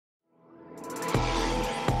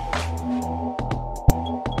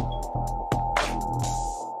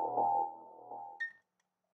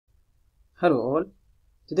Hello all,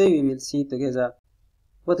 today we will see together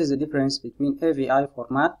what is the difference between AVI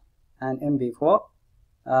format and MP4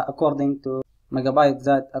 according to megabytes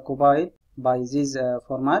that occupied by this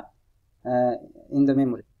format in the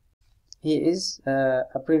memory. Here is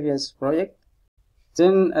a previous project.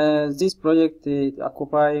 Then this project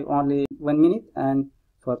occupies only 1 minute and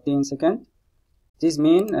 14 seconds. This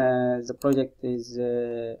means the project is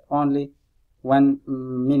only 1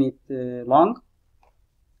 minute long.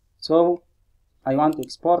 So I want to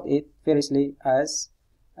export it firstly as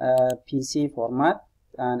a PC format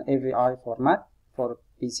and AVI format for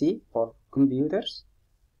PC, for computers.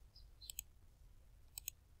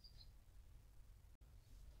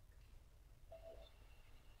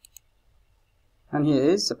 And here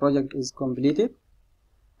is the project is completed.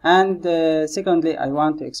 And secondly, I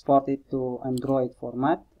want to export it to Android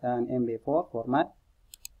format and MP4 format.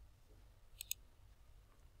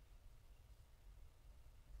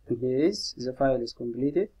 Here is the file is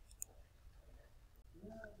completed.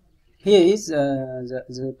 Here is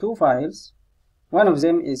the two files. One of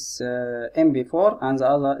them is MP4 and the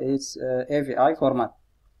other is AVI format.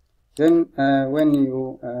 Then when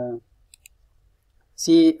you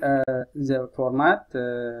see the format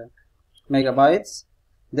megabytes,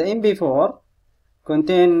 the MP4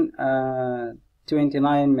 contain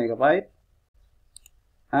 29 megabytes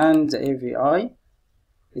and the AVI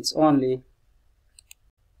it's only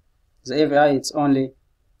 4.7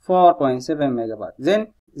 megabytes. Then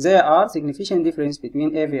there are significant difference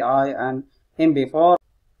between AVI and MP4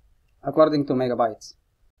 according to megabytes.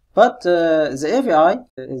 But the AVI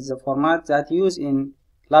is the format that used in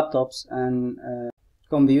laptops and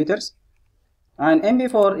computers, and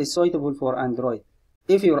MP4 is suitable for Android.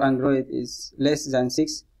 If your Android is less than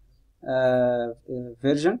 6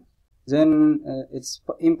 version, then it's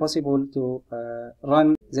impossible to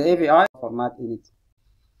run the AVI format in it.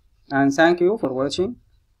 And thank you for watching,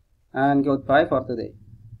 and goodbye for today.